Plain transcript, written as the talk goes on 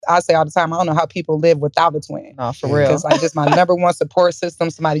I say all the time, I don't know how people live without a twin. No, for real. Because like just my number one support system,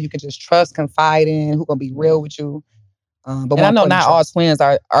 somebody you can just trust, confide in, who gonna be real with you. But I know not all twins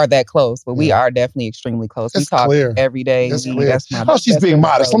are that close, but we are definitely extremely close. We talk every day. That's clear. She's being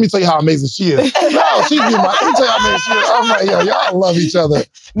modest. Let me tell you how amazing she is. No, she's being modest. Let me tell you how amazing she is. I'm like, yo, y'all love each other.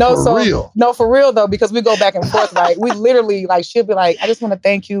 Real. No, for real though, because we go back and forth. Like we literally, like she'll be like, I just want to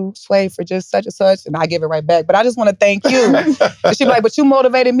thank you, Sway, for just such and such, and I give it right back. But I just want to thank you. And she'll be like, but you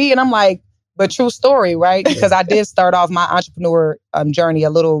motivated me, and I'm like, but true story, right? Because I did start off my entrepreneur journey a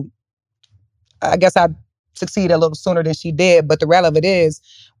little. I guess I succeed a little sooner than she did. But the reality of it is,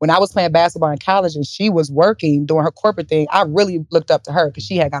 when I was playing basketball in college and she was working, doing her corporate thing, I really looked up to her because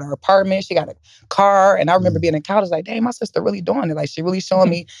she had got her apartment, she got a car. And I remember being in college like, dang, my sister really doing it. Like, she really showing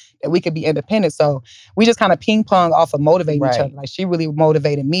me that we could be independent. So we just kind of ping pong off of motivating each other. Like, she really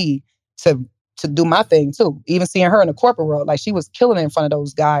motivated me to do my thing too. Even seeing her in the corporate world, like she was killing it in front of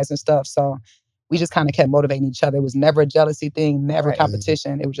those guys and stuff. So we just kind of kept motivating each other. It was never a jealousy thing, never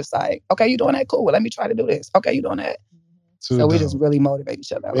competition. It was just like, okay, you doing that? Cool. Well, let me try to do this. Okay, you doing that? So we just really motivate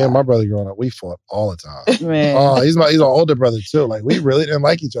each other. Me and my brother growing up, we fought all the time. Man. He's an older brother too. Like, we really didn't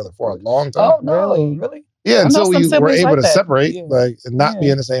like each other for a long time. Oh, no, really? Yeah, until we were able to separate, like, and not be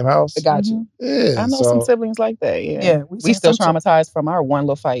in the same house. I got you. Yeah, I know some siblings like that. Yeah, we still traumatized from our one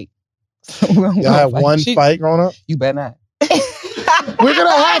little fight. Y'all had one fight growing up? You better not. We're going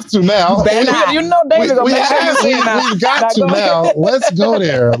to have to now. You know David going to make sure we've got to now. Let's go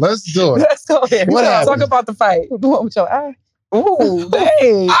there. Let's do it. Let's go there. What happened? Talk about the fight. The one with your eye. Ooh,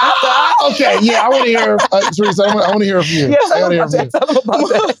 dang. Okay, yeah, I want to hear, Teresa, I want to hear from you. Yeah, I want to hear from you. Tell them about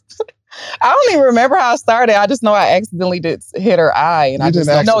that. I don't even remember how I started. I just know I accidentally did hit her eye, and I just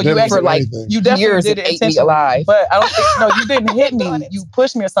no, you actually for like you definitely years did it ate me alive. But I don't think you didn't hit me. You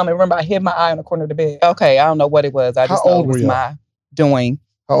pushed me or something. Remember, I hit my eye on the corner of the bed. Okay, I don't know what it was. I just know it was my doing.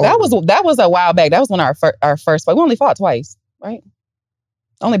 That was a while back. That was when our first fight. We only fought twice, right?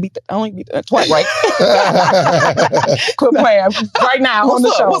 Only beat twice, right? Quit playing right now on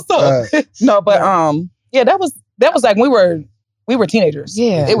the show. What's up? No, but yeah, that was like we were teenagers.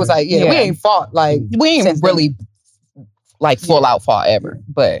 Yeah, it was like we ain't fought like we ain't really like full out fought ever.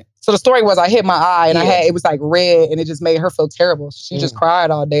 But so the story was I hit my eye and it was like red and it just made her feel terrible. She just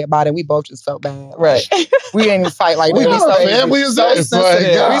cried all day about it. We both just felt bad. Right. We didn't even fight like that. We so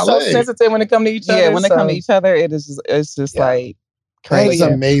sensitive when it comes to each other. Yeah, when it comes to each other, it's just like crazy.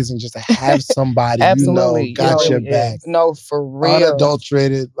 It's amazing just to have somebody you know got your back. No, for real.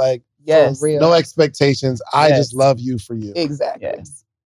 Unadulterated, like for real. No expectations. I just love you for you. Exactly. Yes.